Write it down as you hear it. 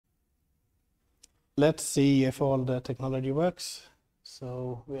let's see if all the technology works.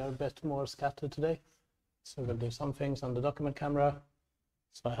 So we are a bit more scattered today. So we'll do some things on the document camera.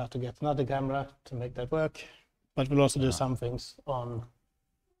 So I have to get another camera to make that work. But we'll also do some things on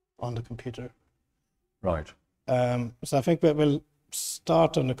the computer. Right. So I think we'll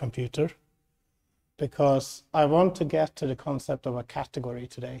start on the computer because I want to get to the concept of a category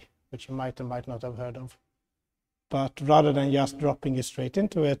today, which you might or might not have heard of. But rather than just dropping you straight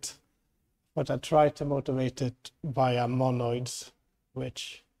into it, but I try to motivate it via monoids,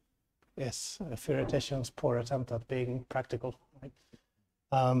 which is a theoretician's poor attempt at being practical.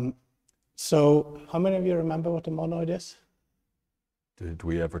 Right? So how many of you remember what a monoid is? Did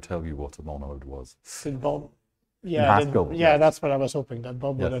we ever tell you what a monoid was? Did Bob? Yeah, Haskell, yeah, yes. That's what I was hoping, that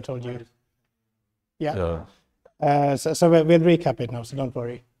Bob would Yes. have told you. Yeah. Yeah. So we'll recap it now, so don't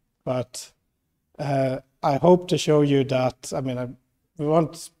worry. But I hope to show you that, I mean,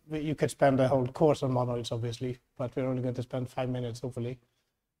 you could spend a whole course on monoids, obviously, but we're only going to spend 5 minutes, hopefully.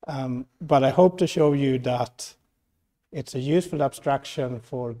 But I hope to show you that it's a useful abstraction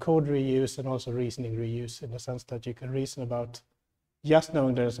for code reuse and also reasoning reuse, in the sense that you can reason about just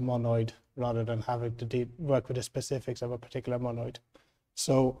knowing there's a monoid rather than having to work with the specifics of a particular monoid.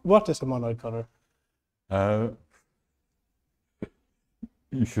 So what is a monoid, Connor?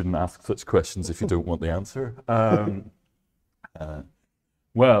 You shouldn't ask such questions if you don't want the answer.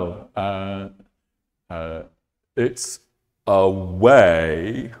 Well, it's a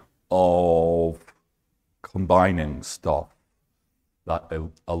way of combining stuff that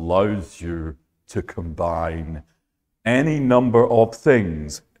allows you to combine any number of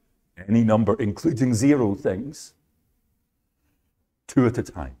things, any number including 0 things, 2 at a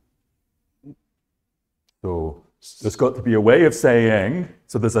time. So there's got to be a way of saying,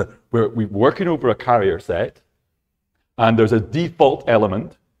 so we're working over a carrier set, and there's a default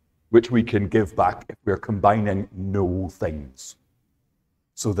element which we can give back if we're combining no things.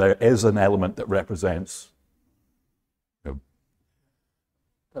 So there is an element that represents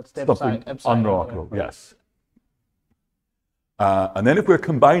That's the something unremarkable, yeah. yes. And then if we're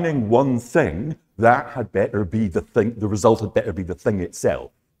combining one thing, that had better be the thing, the result had better be the thing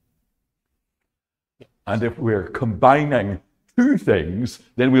itself. And if we're combining 2 things,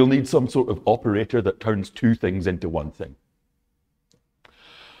 then we'll need some sort of operator that turns 2 things into one thing.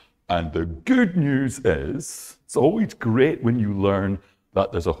 And the good news is, it's always great when you learn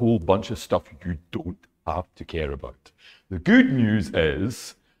that there's a whole bunch of stuff you don't have to care about. The good news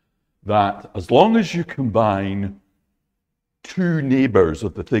is that as long as you combine 2 neighbors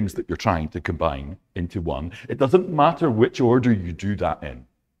of the things that you're trying to combine into one, it doesn't matter which order you do that in.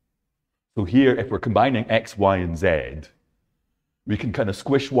 So here, if we're combining X, Y, and Z, we can kind of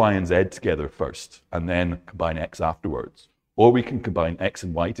squish Y and Z together first, and then combine X afterwards. Or we can combine X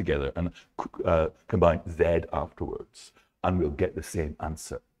and Y together and combine Z afterwards, and we'll get the same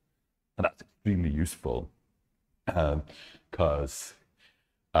answer. And that's extremely useful because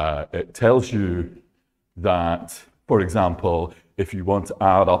it tells you that, for example, if you want to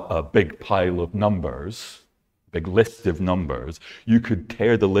add up a big pile of numbers, big list of numbers, you could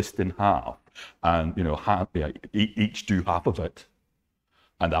tear the list in half and each do half of it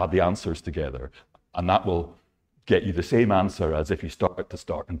and add the answers together. And that will get you the same answer as if you start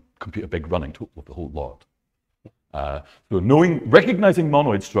and compute a big running total of the whole lot. So recognizing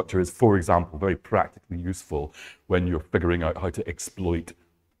monoid structure is, for example, very practically useful when you're figuring out how to exploit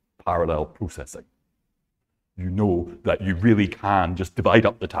parallel processing. You know that you really can just divide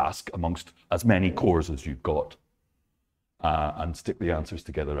up the task amongst as many cores as you've got and stick the answers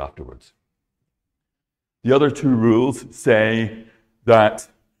together afterwards. The other 2 rules say that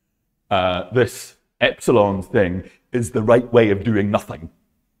this epsilon thing is the right way of doing nothing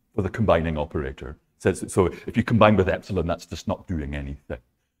for the combining operator. So if you combine with epsilon, that's just not doing anything.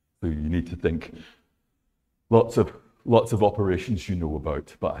 So you need to think lots of operations you know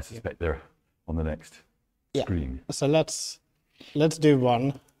about, but I suspect they're on the next screen. So let's do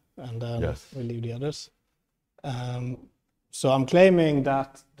one, and then Yes. we'll leave the others. So I'm claiming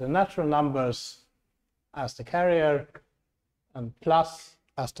that the natural numbers as the carrier and plus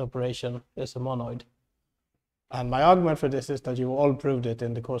as the operation is a monoid. And my argument for this is that you all proved it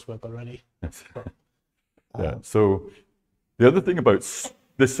in the coursework already. Yes. So the other thing about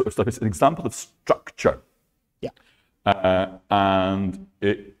this sort of stuff is an example of structure. Yeah. And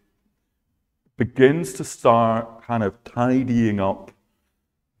it begins to start kind of tidying up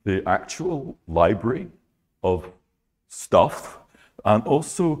the actual library of stuff and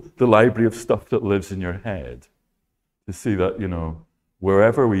also the library of stuff that lives in your head. To see that,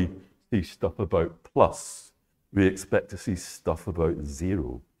 wherever we see stuff about plus, we expect to see stuff about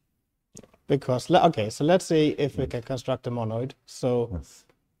 0. because, okay, so let's see if we can construct a monoid. So Yes.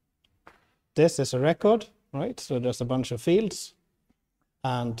 this is a record, right? So there's a bunch of fields.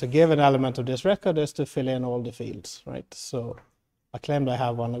 And to give an element of this record is to fill in all the fields, right? So I claimed I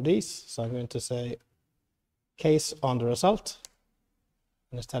have one of these. So I'm going to say case on the result.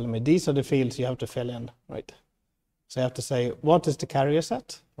 And it's telling me these are the fields you have to fill in, right? So I have to say, what is the carrier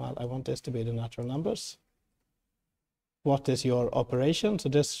set? Well, I want this to be the natural numbers. What is your operation? So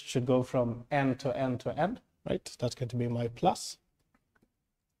this should go from n to n to n, right? That's going to be my plus.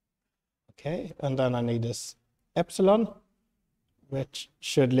 Okay, and then I need this epsilon, which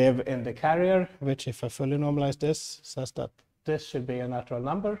should live in the carrier, which if I fully normalize this, says that this should be a natural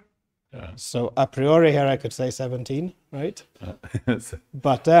number. Yeah. So a priori here I could say 17, right? It's-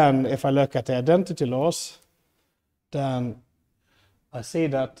 But then if I look at the identity laws, then I see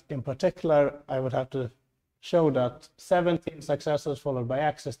that in particular I would have to show that 17 successors followed by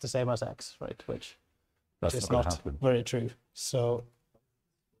x is the same as x, right? Which That's is not not gonna happen. very true. So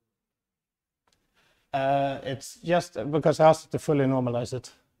it's just because I asked to fully normalize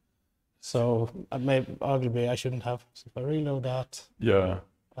it. So arguably I shouldn't have. So if I reload that, Yeah.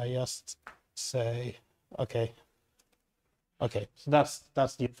 I just say, okay, so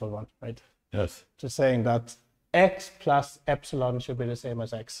that's the useful one, right? Yes. Just saying that x plus epsilon should be the same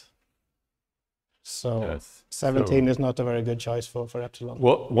as x. So Yes. 17 So is not a very good choice for epsilon.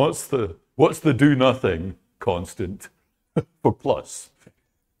 what's the do nothing constant for plus?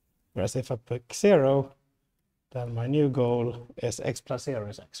 Whereas if I pick 0, then my new goal is x plus 0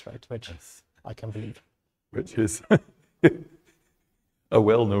 is x, right? Which Yes. I can believe. Which is a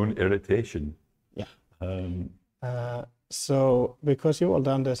well-known irritation. Yeah. Um, So because you've all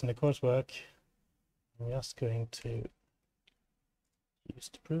done this in the coursework, I'm just going to use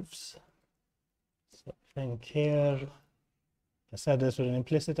the proofs. So I think here, I said this with an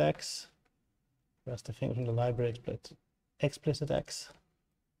implicit x. Whereas the thing from the library explicit x.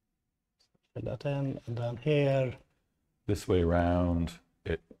 Fill that in, and then here this way around,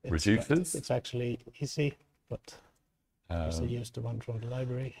 it reduces. It's actually easy, but I Um, use the one from the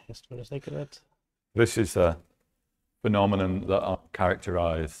library just for the sake of it. This is a phenomenon that I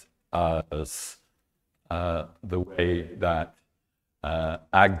characterize as the way that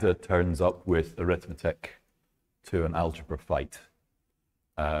Agda turns up with arithmetic to an algebra fight.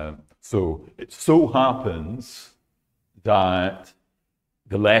 So it so happens that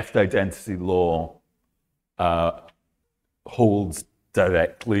the left identity law holds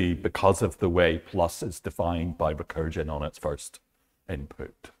directly because of the way plus is defined by recursion on its first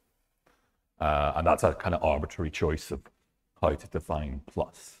input. And that's a kind of arbitrary choice of how to define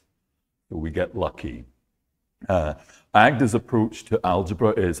plus. So we get lucky. Agda's approach to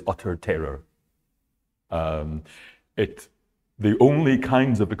algebra is utter terror. The only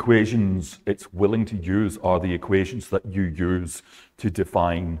kinds of equations it's willing to use are the equations that you use to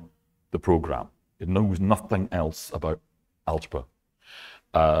define the program. It knows nothing else about algebra.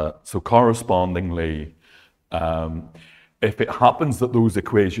 So correspondingly, if it happens that those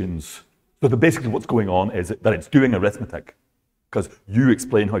equations, basically what's going on is that it's doing arithmetic, because you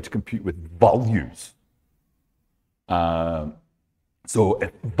explain how to compute with values. So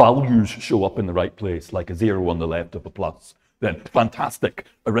if values show up in the right place, like a 0 on the left of a plus, then fantastic,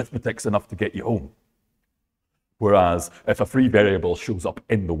 arithmetic's enough to get you home. Whereas if a free variable shows up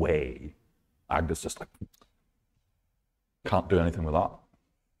in the way, Agda's just like, can't do anything with that.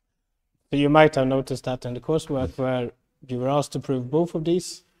 So you might have noticed that in the coursework where you were asked to prove both of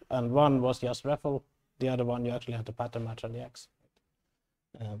these, and one was just REFL, the other one you actually had to pattern match on the X.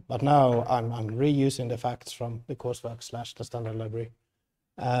 But now I'm reusing the facts from the coursework / the standard library.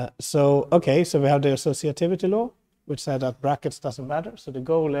 So we have the associativity law, which said that brackets doesn't matter. So the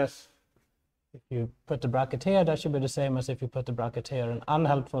goal is, if you put the bracket here, that should be the same as if you put the bracket here. And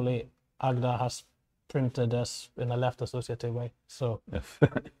unhelpfully, Agda has printed this in a left associative way. So Yes.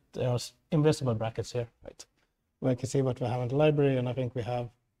 there's invisible brackets here, right? We can see what we have in the library, and I think we have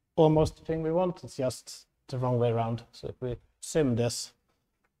almost the thing we want. It's just the wrong way around. So if we sim this,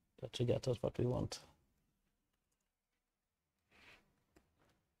 that should get us what we want.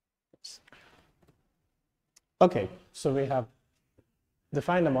 Okay, so we have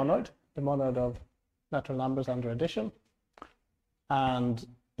defined a monoid, the monoid of natural numbers under addition. And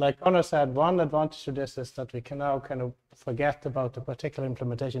like Connor said, one advantage of this is that we can now kind of forget about the particular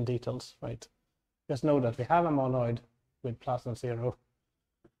implementation details, right? Just know that we have a monoid with plus and 0.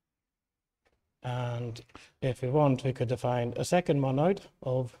 And if we want, we could define a second monoid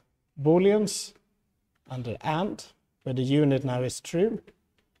of booleans under and, where the unit now is true.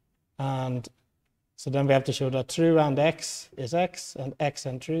 And so then we have to show that true and x is x, and x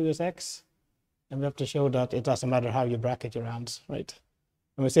and true is x. And we have to show that it doesn't matter how you bracket your ends, right?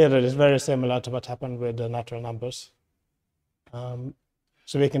 And we see that it's very similar to what happened with the natural numbers.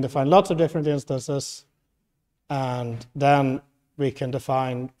 So we can define lots of different instances, and then we can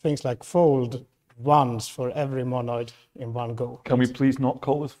define things like fold once for every monoid in one go. Can we please not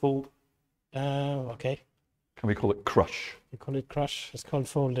call this fold? Okay. Can we call it crush? We call it crush. It's called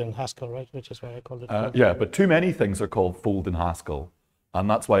fold in Haskell, right? Which is why I called it fold. Yeah, but too many things are called fold in Haskell, and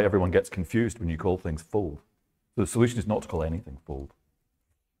that's why everyone gets confused when you call things fold. So the solution is not to call anything fold.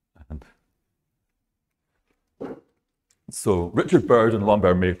 And so Richard Bird and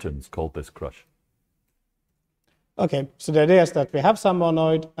Lambert Mertens called this crush. Okay, so the idea is that we have some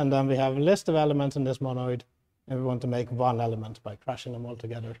monoid, and then we have a list of elements in this monoid, and we want to make one element by crushing them all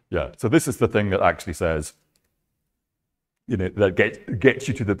together. Yeah, so this is the thing that actually says, you know, that gets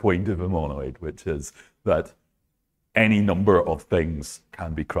you to the point of a monoid, which is that any number of things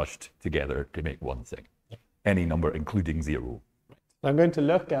can be crushed together to make one thing. Yeah. Any number, including 0. So I'm going to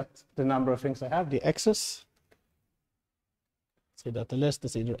look at the number of things I have, the x's. See that the list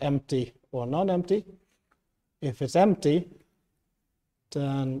is either empty or non-empty. If it's empty,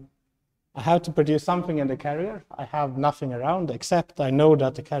 then I have to produce something in the carrier. I have nothing around except I know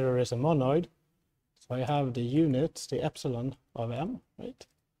that the carrier is a monoid. So I have the units, the epsilon of m, right?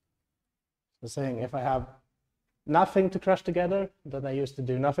 So saying if I have nothing to crush together, then I use the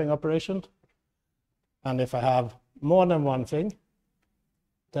do nothing operation. And if I have more than one thing,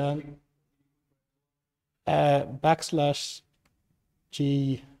 then backslash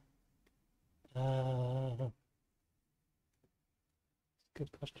g.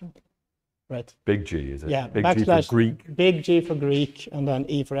 Good question. Right. Big G, is it? Yeah, big G for Greek. Big G for Greek, and then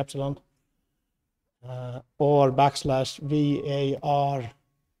E for epsilon. Or backslash VAR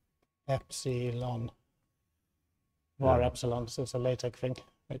epsilon. Var epsilon, so it's a LaTeX thing.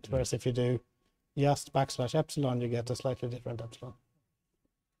 Right? Whereas if you do just backslash epsilon, you get a slightly different epsilon.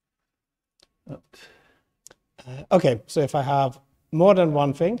 Okay, so if I have more than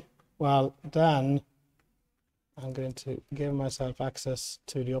one thing, well, then I'm going to give myself access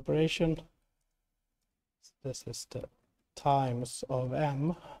to the operation. This is the times of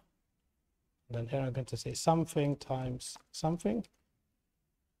m. And then here I'm going to say something times something.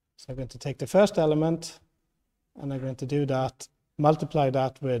 So I'm going to take the first element, and I'm going to do that, multiply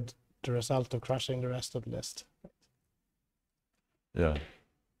that with the result of crushing the rest of the list. Yeah.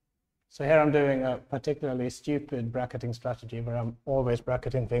 So here I'm doing a particularly stupid bracketing strategy where I'm always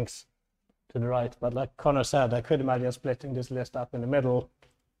bracketing things to the right. But like Connor said, I could imagine splitting this list up in the middle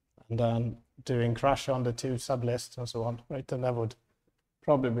and then doing crush on the two sublists and so on, right? And that would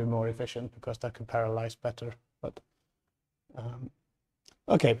probably be more efficient because that can parallelize better. But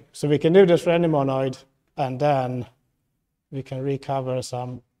okay, so we can do this for any monoid, and then we can recover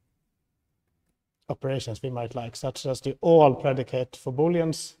some operations we might like, such as the all predicate for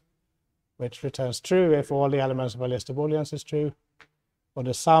booleans, which returns true if all the elements of a list of booleans is true, or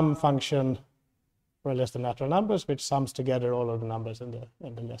the sum function for a list of natural numbers, which sums together all of the numbers in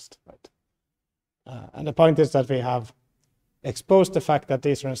the list, right? And the point is that we have exposed the fact that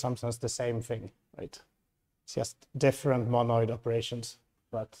these are in some sense the same thing, right? It's just different monoid operations,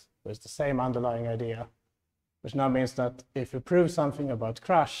 but with the same underlying idea, which now means that if you prove something about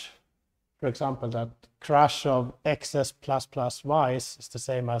crush, for example, that crush of x's plus y's is the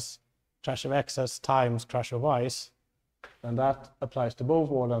same as crush of x's times crush of y's, then that applies to both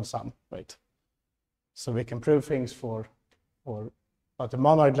all and sum, right? So we can prove things for at the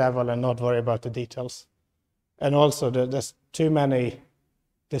monoid level and not worry about the details. And also there's too many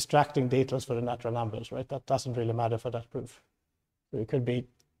distracting details for the natural numbers, right? That doesn't really matter for that proof. So we could be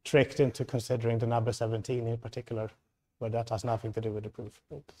tricked into considering the number 17 in particular, but that has nothing to do with the proof,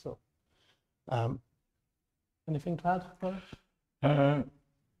 right? So anything to add?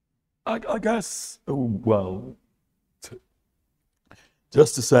 I guess, well,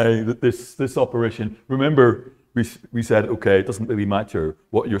 just to say that this operation, remember we said, okay, it doesn't really matter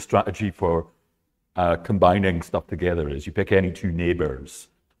what your strategy for combining stuff together is. You pick any two neighbors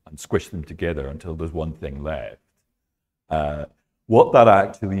and squish them together until there's one thing left. What that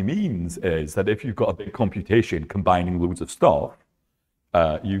actually means is that if you've got a big computation combining loads of stuff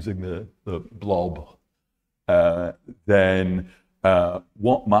using the blob, then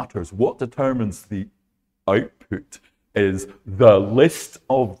what matters, what determines the output is the list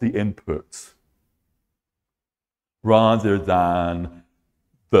of the inputs rather than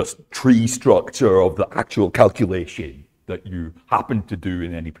the tree structure of the actual calculation that you happen to do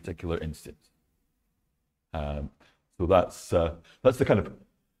in any particular instance. So that's the kind of,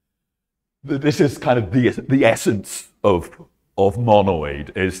 this is kind of the essence of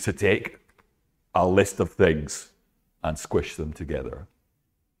monoid, is to take a list of things and squish them together.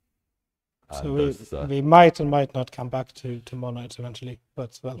 So we might and might not come back to monoids eventually,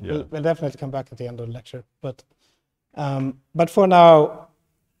 but well, Yeah. we'll definitely come back at the end of the lecture. But for now,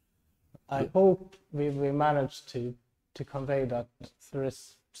 I hope we managed to convey that there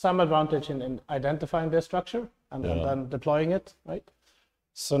is some advantage in identifying this structure and then deploying it, right?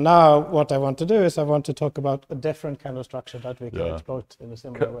 So now what I want to do is I want to talk about a different kind of structure that we can exploit in a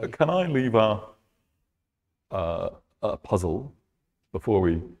similar way. Can I leave a puzzle before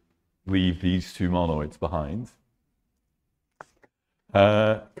we leave these two monoids behind?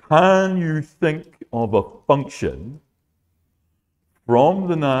 Can you think of a function from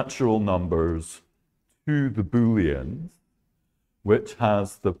the natural numbers to the Booleans which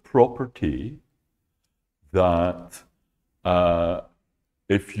has the property that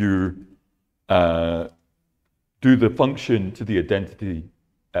if you do the function to the identity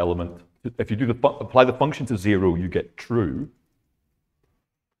element, if you do apply the function to 0, you get true.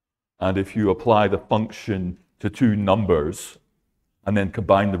 And if you apply the function to two numbers and then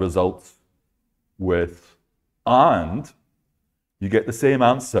combine the results with and, you get the same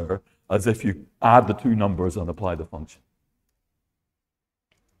answer as if you add the two numbers and apply the function.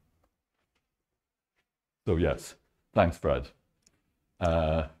 So yes, thanks, Fred.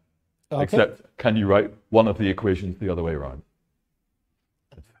 Okay. Except, can you write one of the equations the other way around?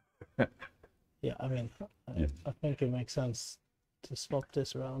 Yeah, I mean, I think it makes sense to swap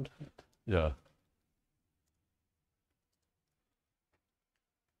this around. Yeah.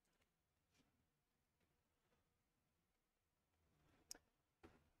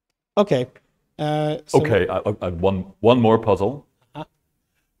 Okay. Okay, I one more puzzle,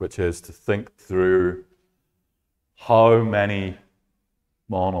 which is to think through how many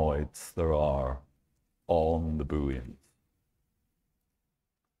monoids there are on the Booleans.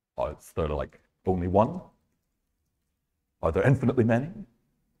 Is there like only one? Are there infinitely many?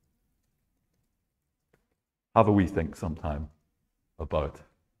 Have a wee think sometime about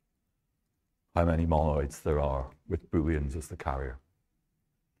how many monoids there are with Booleans as the carrier.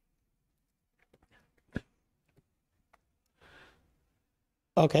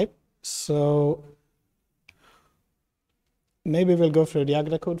 Okay, so maybe we'll go through the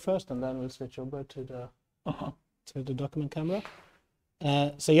Agda code first, and then we'll switch over to the document camera.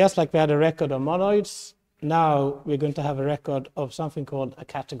 So yes, like we had a record of monoids, now we're going to have a record of something called a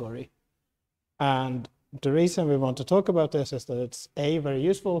category. And the reason we want to talk about this is that it's A, very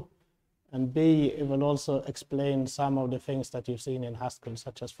useful, and B, it will also explain some of the things that you've seen in Haskell,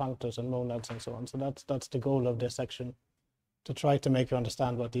 such as functors and monads and so on. So that's the goal of this section, to try to make you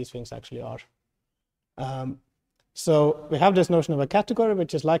understand what these things actually are. So we have this notion of a category,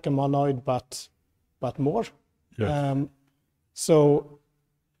 which is like a monoid, but more. Yes. So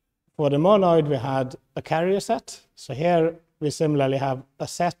for the monoid, we had a carrier set. So here we similarly have a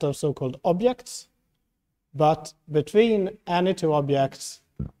set of so-called objects, but between any two objects,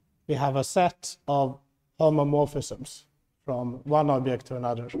 we have a set of homomorphisms from one object to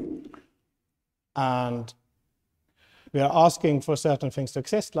another. And we are asking for certain things to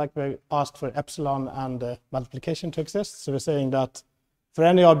exist, like we asked for epsilon and multiplication to exist. So we're saying that for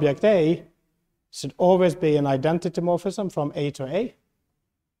any object A, should always be an identity morphism from A to A.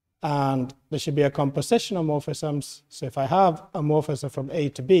 And there should be a composition of morphisms. So if I have a morphism from A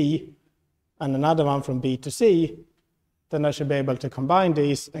to B and another one from B to C, then I should be able to combine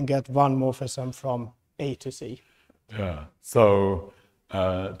these and get one morphism from A to C. Yeah, so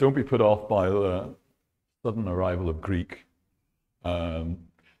don't be put off by the sudden arrival of Greek.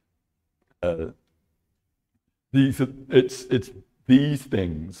 It's these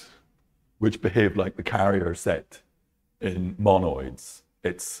things which behave like the carrier set in monoids.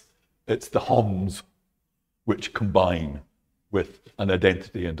 It's the homs which combine with an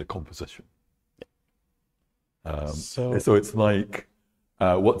identity and a composition. So it's like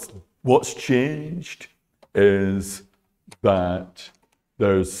what's changed is that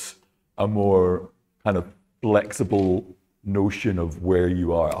there's a more kind of flexible notion of where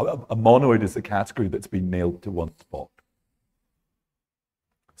you are. A monoid is a category that's been nailed to one spot.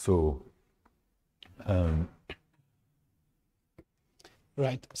 So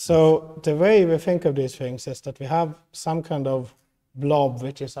right. So the way we think of these things is that we have some kind of blob,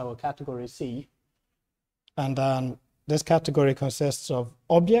 which is our category C. And then this category consists of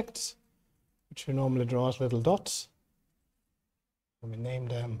objects, which we normally draw as little dots. And we name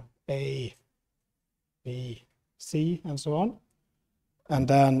them A, B, C, and so on. And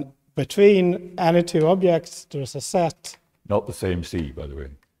then between any two objects, there's a set. Not the same C, by the way.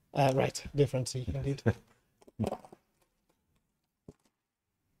 Right, different C, indeed.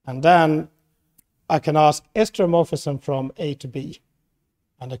 And then I can ask, is there a morphism from A to B?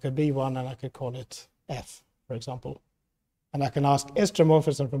 And it could be one, and I could call it F, for example. And I can ask, is there a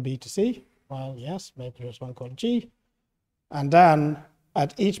morphism from B to C? Well, yes, maybe there's one called G. And then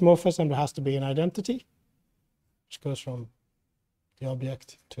at each morphism, there has to be an identity, which goes from the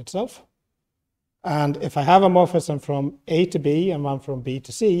object to itself. And if I have a morphism from A to B and one from B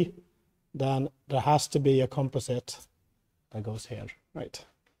to C, then there has to be a composite that goes here, right?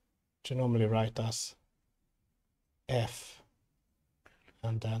 Which I normally write as F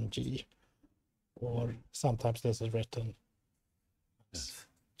and then G. Or sometimes this is written as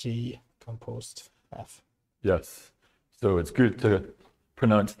G composed F. Yes. So it's good to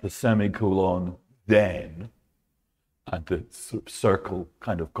pronounce the semicolon then, and the sort of circle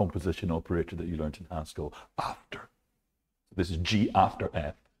kind of composition operator that you learned in Haskell after. This is G after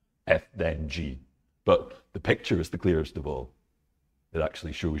F, F then G. But the picture is the clearest of all. It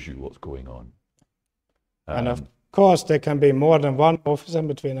actually shows you what's going on. And of course, there can be more than one morphism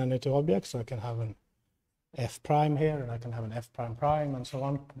between any two objects. So I can have an F prime here, and I can have an F prime prime, and so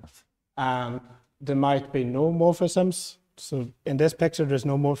on. And there might be no morphisms. So in this picture, there's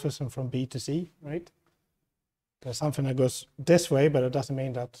no morphism from B to C, right? There's something that goes this way, but it doesn't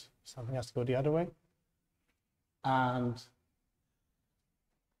mean that something has to go the other way. And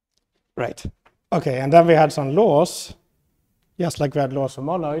right. Okay, and then we had some laws, just like we had laws for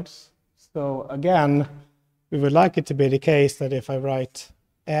monoids. So again, we would like it to be the case that if I write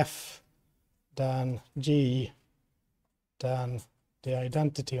F, then G, then the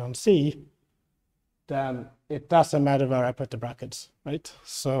identity on C, then it doesn't matter where I put the brackets, right?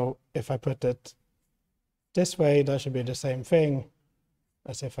 So if I put it this way, that should be the same thing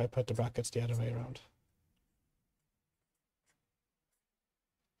as if I put the brackets the other way around.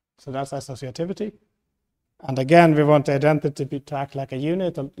 So that's associativity. And again, we want the identity to act like a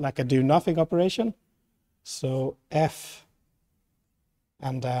unit, like a do nothing operation. So F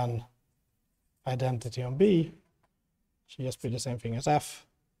and then identity on B should just be the same thing as F.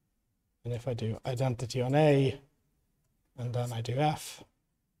 And if I do identity on A and then I do F,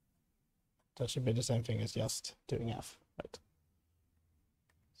 that should be the same thing as just doing F, right?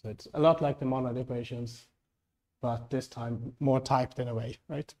 So it's a lot like the monoid equations, but this time more typed in a way,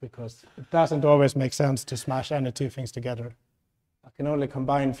 right? Because it doesn't always make sense to smash any two things together. I can only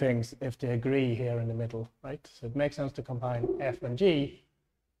combine things if they agree here in the middle, right? So it makes sense to combine F and G,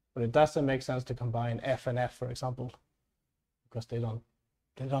 but it doesn't make sense to combine F and F, for example, because they don't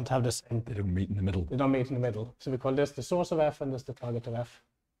have the same. They don't meet in the middle. They don't meet in the middle. So we call this the source of F and this the target of F.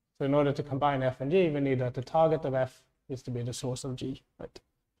 So in order to combine F and G, we need that the target of F is to be the source of G, right?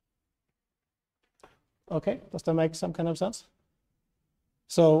 Okay, does that make some kind of sense?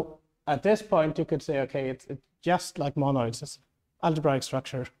 So at this point, you could say, okay, it's just like monoids. It's algebraic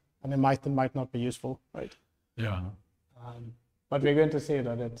structure, and it might not be useful, right? Yeah. But we're going to see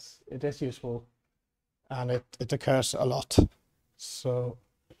that it is useful, and it occurs a lot. So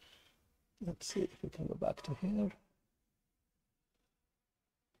let's see if we can go back to here.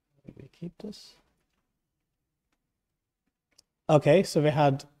 Maybe keep this. Okay, so we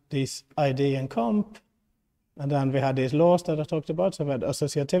had these ID and comp, and then we had these laws that I talked about. So we had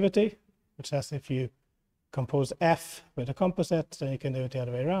associativity, which says if you compose F with a composite, then you can do it the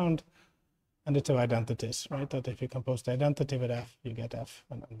other way around. And the two identities, right? That if you compose the identity with F, you get F,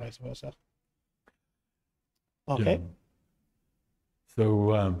 and vice versa. Okay. Yeah.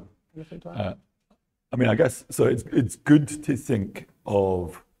 So, I mean, I guess, so it's good to think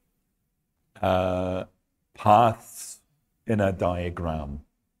of paths in a diagram.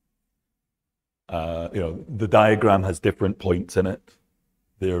 The diagram has different points in it.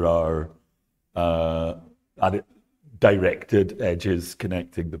 There are directed edges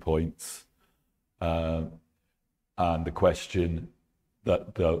connecting the points. And the question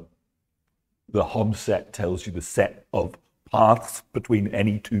that the hum set tells you the set of paths between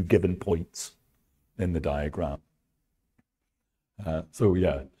any two given points in the diagram. That's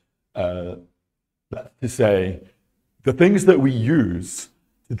to say, the things that we use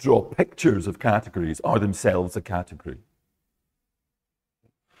to draw pictures of categories are themselves a category.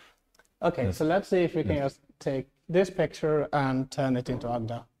 Okay, yes. So let's see if we can just take this picture and turn it into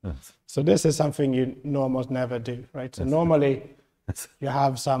Agda. Yes. So this is something you almost never do, right? So normally you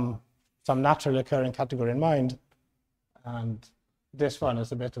have some naturally occurring category in mind, and this one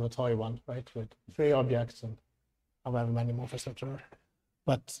is a bit of a toy one, right? With 3 objects and however many morphisms there are.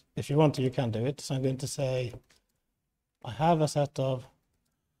 But if you want to, you can do it. So I'm going to say I have a set of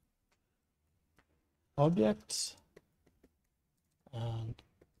objects, and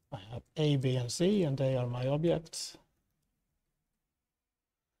I have A, B, and C, and they are my objects.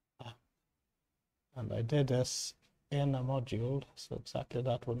 And I did this in a module, so exactly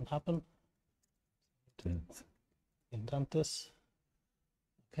that wouldn't happen. Indent this.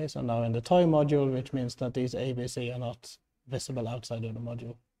 Okay, so now in the toy module, which means that these A, B, C are not visible outside of the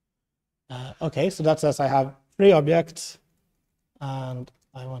module. Okay, so that says I have 3 objects, and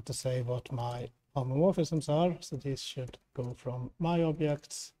I want to say what my homomorphisms are. So these should go from my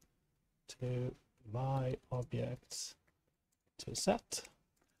objects to my objects to set.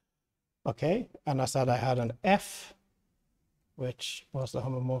 Okay, and I said I had an F, which was the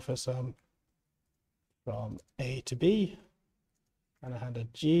homomorphism from A to B, and I had a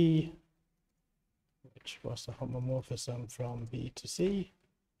G, which was the homomorphism from B to C,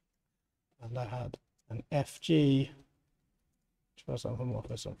 and I had an FG, which was a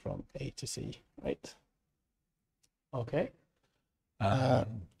homomorphism from A to C, right? Okay.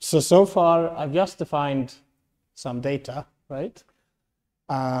 So far, I've just defined some data, right?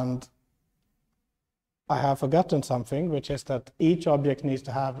 And I have forgotten something, which is that each object needs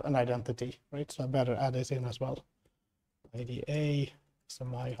to have an identity, right? So I better add this in as well. ID A, so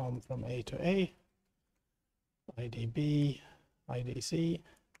my home from A to A. ID B, ID C.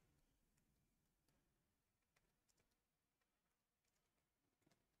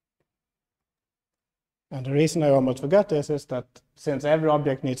 And the reason I almost forgot this is that since every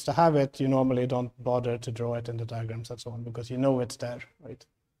object needs to have it, you normally don't bother to draw it in the diagrams and so on, because you know it's there, right?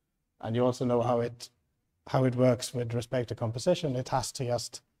 And you also know how it works with respect to composition. It has to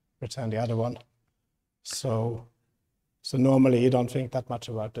just return the other one. So normally you don't think that much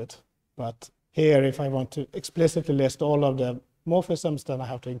about it. But here, if I want to explicitly list all of the morphisms, then I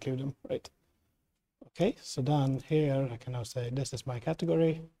have to include them, right? Okay, so then here I can now say this is my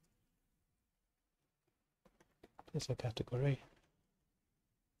category. This is a category.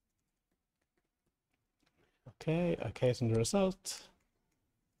 Okay, a case in the result.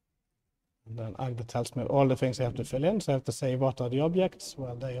 And then Agda tells me all the things I have to fill in. So I have to say, what are the objects?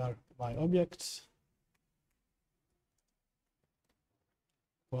 Well, they are my objects.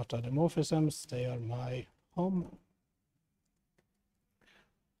 What are the morphisms? They are my home.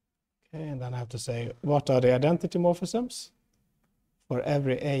 Okay, and then I have to say, what are the identity morphisms? For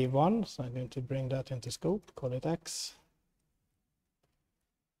every A1, so I'm going to bring that into scope, call it X.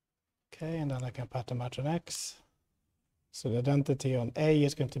 Okay, and then I can pattern match on X. So the identity on A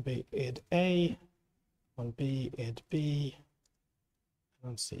is going to be id A, on B, id B,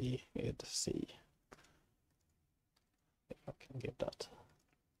 and on C, id C. If I can give that.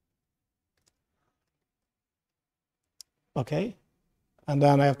 Okay, and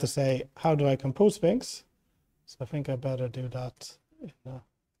then I have to say, how do I compose things? So I think I better do that in a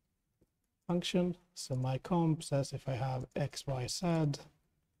function. So my comp says if I have X, Y, Z,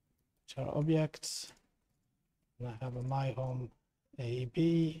 which are objects, and I have a my home A,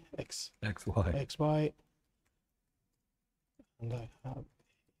 B, X, Y, and I have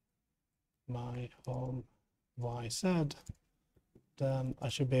my home Y, Z, then I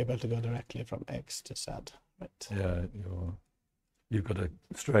should be able to go directly from X to Z, right? Yeah, you've got a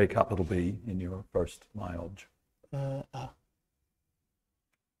stray capital B in your first myobj.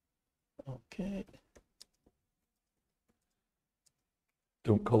 Okay.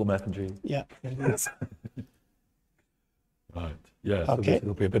 Don't call them F and G. Yeah. Right. Yeah. So Okay.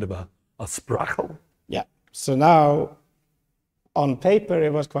 it'll be a bit of a sprackle. Yeah. So now, on paper,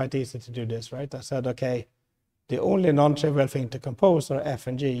 it was quite easy to do this, right? I said, okay, the only non-trivial thing to compose are F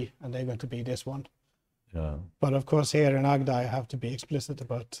and G, and they're going to be this one. Yeah. But of course, here in Agda, I have to be explicit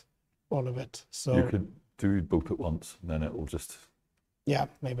about all of it. So You could do both at once, and then it will just. yeah,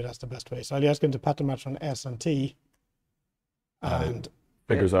 maybe that's the best way. So I'm just going to pattern match on S and T, And it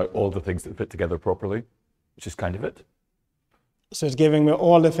figures out all the things that fit together properly, which is kind of it. so it's giving me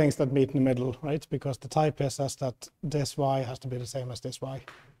all the things that meet in the middle, right? Because the type here says that this Y has to be the same as this Y.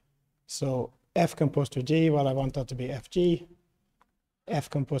 So F composed to G, well, I want that to be FG. F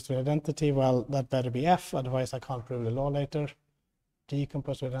composed to identity, well, that better be F, otherwise I can't prove the law later. G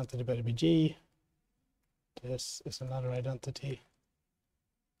composed to identity better be G. This is another identity.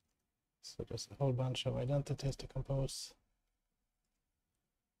 So there's a whole bunch of identities to compose.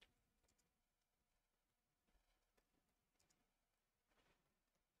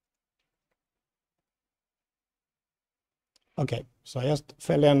 Okay, so I just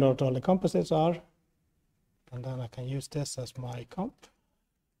fill in what all the composites are, and then I can use this as my comp.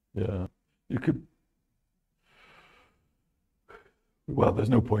 Yeah. You could. Well, there's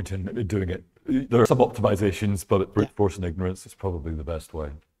no point in doing it. There are some optimizations, but brute force and ignorance is probably the best way.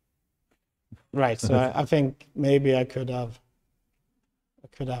 Right, so I think maybe I could have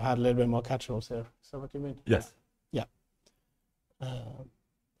had a little bit more catch-alls here. Is that what you mean? Yes. Yeah.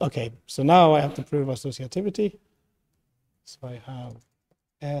 Okay, so now I have to prove associativity. So I have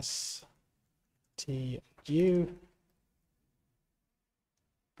S, T, U.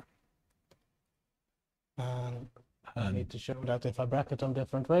 And I need to show that if I bracket them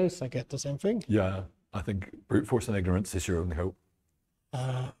different ways, I get the same thing. Yeah, I think brute force and ignorance is your only hope.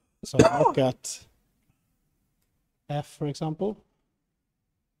 So I look at F, for example.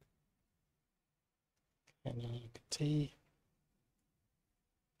 And then look at T.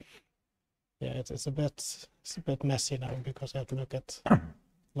 Yeah, it's a bit messy now because I have to look at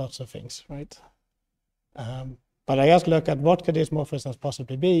lots of things, right? But I just look at what could these morphisms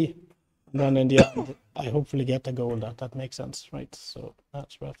possibly be, and then in the end, I hopefully get a goal that makes sense, right? So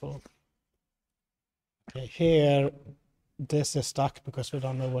that's raffle. Okay, here, this is stuck because we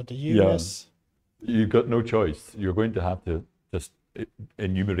don't know what the U is. You've got no choice. You're going to have to just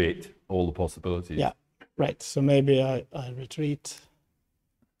enumerate all the possibilities. Yeah, right. So maybe I retreat.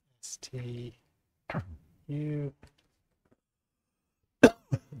 ST, U.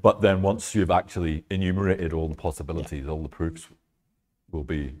 But then once you've actually enumerated all the possibilities, all the proofs will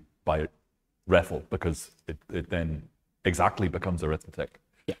be by REFL, because it then exactly becomes arithmetic.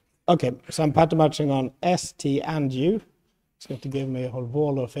 Yeah. Okay, so I'm pattern matching on S, T, and U. It's going to give me a whole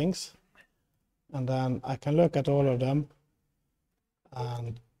wall of things. And then I can look at all of them,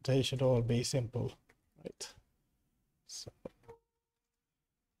 and they should all be simple, right? So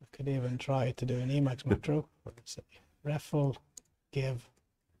I could even try to do an Emacs macro. Let's say REFL, give,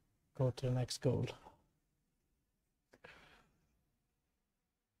 go to the next goal.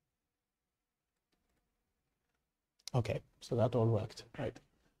 Okay, so that all worked, right?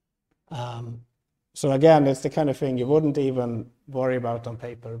 So again, it's the kind of thing you wouldn't even worry about on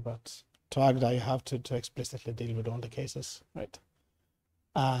paper, but to Agda, you have to explicitly deal with all the cases, right?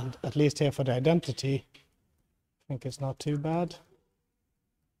 And at least here for the identity, I think it's not too bad.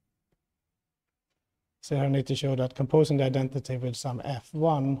 So I need to show that composing the identity with some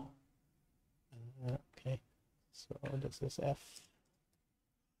F1. Okay, so this is F.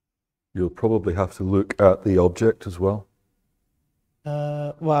 You'll probably have to look at the object as well.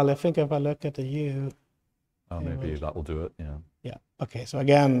 Well, I think if I look at the U, Maybe that will do it, yeah. Yeah, okay, so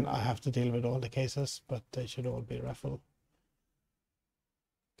again, I have to deal with all the cases, but they should all be REFL.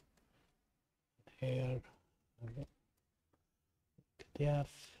 Here, okay. The F.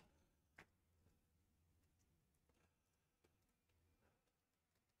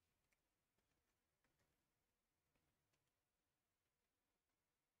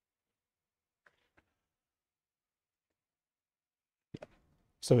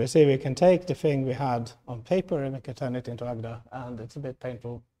 So we see we can take the thing we had on paper and we can turn it into Agda, and it's a bit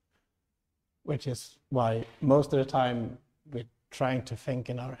painful, which is why most of the time we're trying to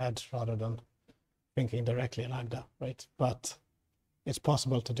think in our heads rather than thinking directly in Agda, right? But it's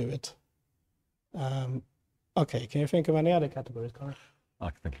possible to do it. Okay, can you think of any other categories, Connor?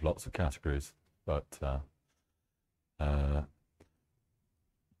 I can think of lots of categories, but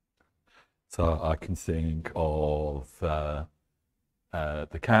so I can think of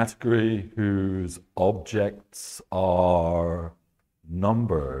the category whose objects are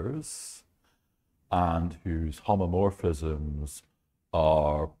numbers and whose homomorphisms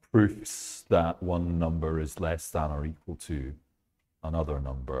are proofs that one number is less than or equal to another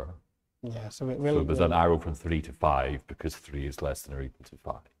number. Yeah, so there's an arrow from 3 to 5 because 3 is less than or equal to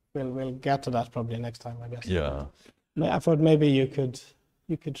 5. We'll get to that probably next time, I guess. Yeah. I thought maybe you could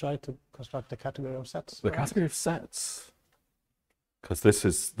try to construct the category of sets. The category of sets. Because this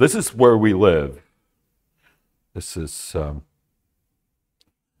is where we live. This is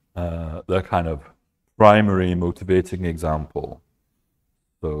the kind of primary motivating example.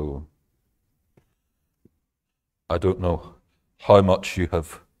 So I don't know how much you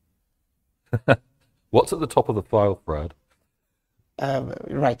have. What's at the top of the file, Fred?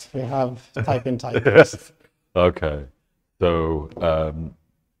 Right, we have type in type. Yes. Okay, so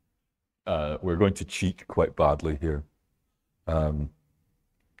we're going to cheat quite badly here.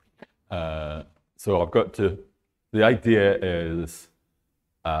 So I've got to, the idea is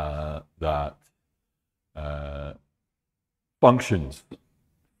that functions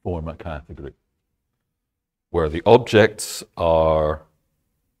form a category where the objects are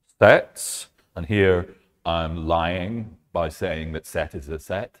sets, and here I'm lying by saying that set is a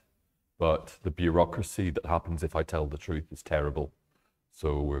set, but the bureaucracy that happens if I tell the truth is terrible.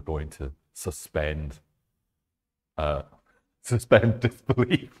 So we're going to suspend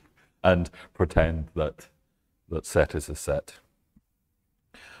disbelief and pretend that set is a set.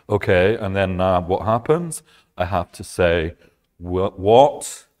 Okay, and then what happens? I have to say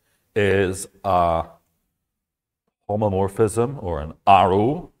what is a homomorphism or an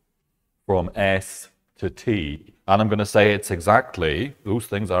arrow from S to T, and I'm going to say it's exactly, those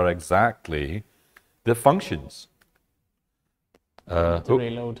things are exactly the functions. To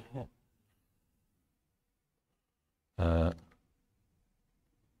reload. Yeah.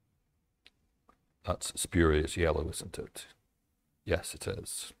 That's spurious yellow, isn't it? Yes, it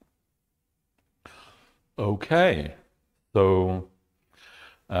is. Okay, so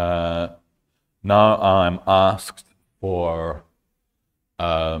now I'm asked for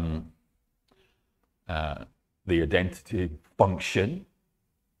the identity function.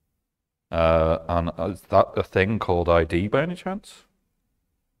 And is that a thing called ID by any chance?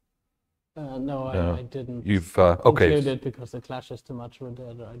 No, No. I didn't You've okay. include it because it clashes too much with the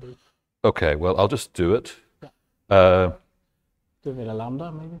other ID. Okay, well, I'll just do it. Yeah. Do it with a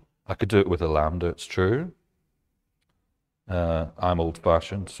lambda, maybe? I could do it with a lambda, it's true. I'm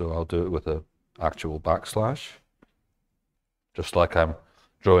old-fashioned, so I'll do it with an actual backslash. Just like I'm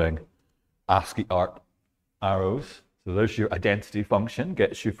drawing ASCII art arrows. So there's your identity function,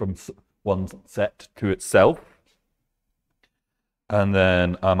 gets you from one set to itself. And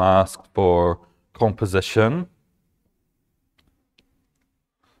then I'm asked for composition.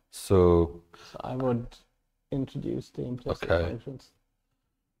 So I would introduce the implicit functions.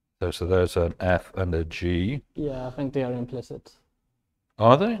 So there's an F and a G. Yeah, I think they are implicit.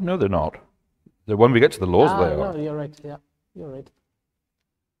 Are they? No, they're not. When we get to the laws, they are. No, you're right. Yeah, you're right.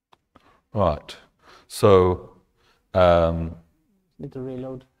 Right. So need to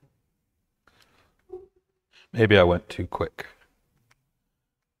reload. Maybe I went too quick.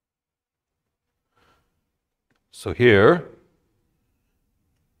 So here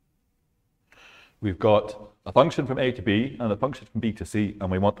we've got a function from A to B and a function from B to C,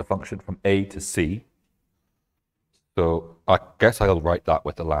 and we want the function from A to C. So I guess I'll write that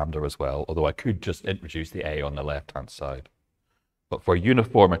with the lambda as well, although I could just introduce the A on the left-hand side. But for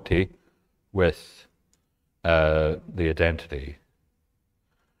uniformity with the identity,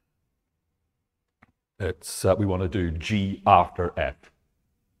 it's we want to do G after F.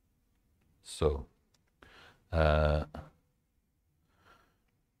 So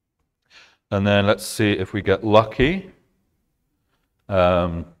and then let's see if we get lucky.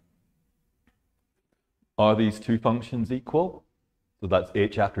 Are these two functions equal? So that's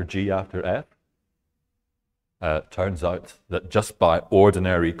H after G after F. Turns out that just by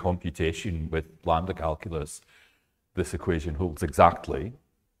ordinary computation with lambda calculus, this equation holds exactly.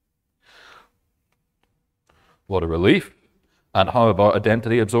 What a relief. And how about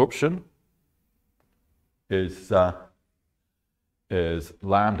identity absorption? Is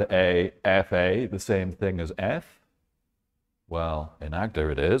lambda A, FA the same thing as F? Well, in Agda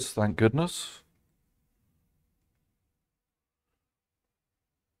it is, thank goodness.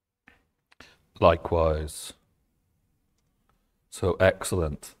 Likewise. So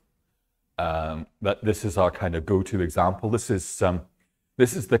excellent. This is our kind of go-to example. This is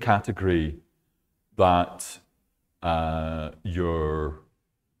the category that you're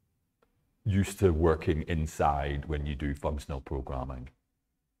used to working inside when you do functional programming,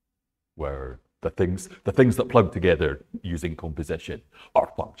 where the things that plug together using composition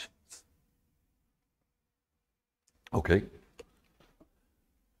are functions. Okay.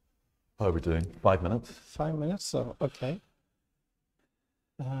 How are we doing? 5 minutes? 5 minutes, so okay.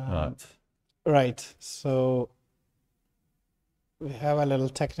 Right. Right, so we have a little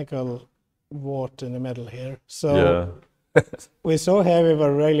technical wart in the middle here. So yeah. we saw here we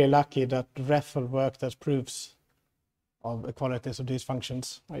were really lucky that REFL worked as proofs of equalities of these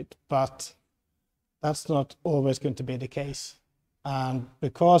functions, right? But that's not always going to be the case. And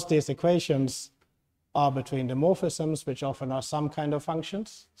because these equations are between the morphisms, which often are some kind of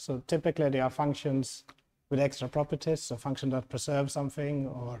functions, so typically they are functions with extra properties, so function that preserves something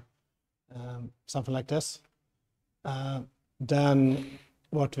or something like this, then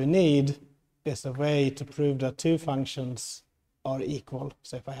what we need is a way to prove that two functions are equal.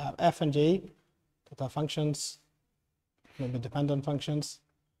 So if I have f and g that are functions, maybe dependent functions,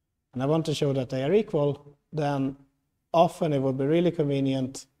 and I want to show that they are equal, then often it would be really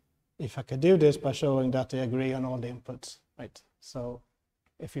convenient if I could do this by showing that they agree on all the inputs, right? So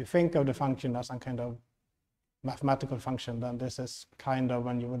if you think of the function as some kind of mathematical function, then this is kind of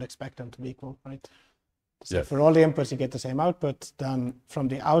when you would expect them to be equal, right? So yes. For all the inputs you get the same output, then from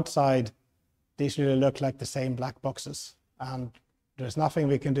the outside these really look like the same black boxes, and there's nothing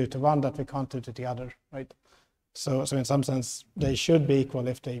we can do to one that we can't do to the other, right? So in some sense they should be equal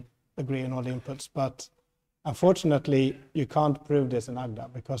if they agree on all the inputs, but unfortunately you can't prove this in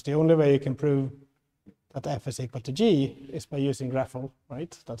Agda, because the only way you can prove that f is equal to g is by using REFL,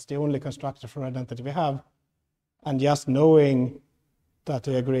 right? That's the only constructor for identity we have. And just knowing that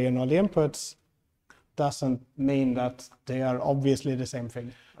they agree on all the inputs doesn't mean that they are obviously the same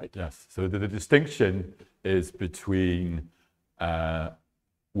thing, right? Yes. So the distinction is between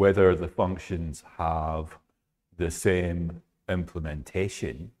whether the functions have the same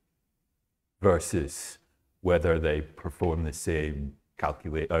implementation versus whether they perform the same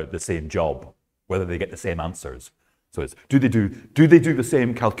the same job, whether they get the same answers. So it's do they do the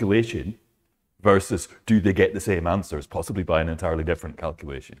same calculation versus do they get the same answers, possibly by an entirely different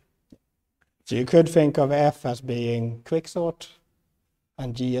calculation. So you could think of F as being quicksort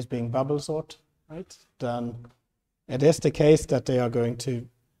and G as being bubble sort, right? Then it is the case that they are going to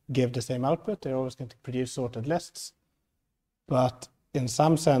give the same output. They're always going to produce sorted lists. But in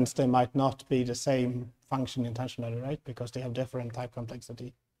some sense, they might not be the same function intentionally, right? Because they have different type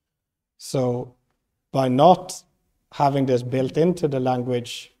complexity. So by not having this built into the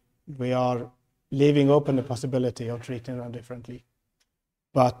language, we are leaving open the possibility of treating them differently.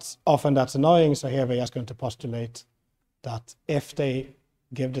 But often that's annoying, so here we are just going to postulate that if they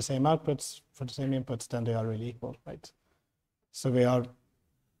give the same outputs for the same inputs, then they are really equal, right? So we are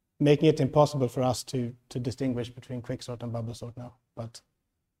making it impossible for us to distinguish between quicksort and bubble sort now, but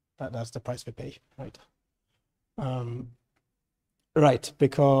that's the price we pay, right? Right,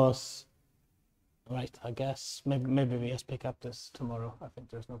 because, right, I guess maybe we just pick up this tomorrow. I think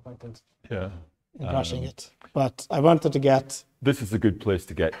there's no point in rushing it. But I wanted to get... This is a good place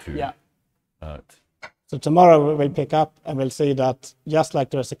to get to. Yeah. So tomorrow we'll pick up and we'll see that just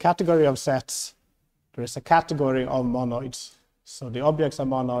like there's a category of sets, there is a category of monoids. So the objects are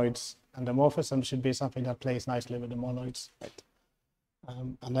monoids, and the morphism should be something that plays nicely with the monoids. Right?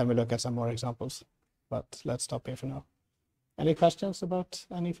 And then we look at some more examples. But let's stop here for now. Any questions about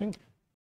anything?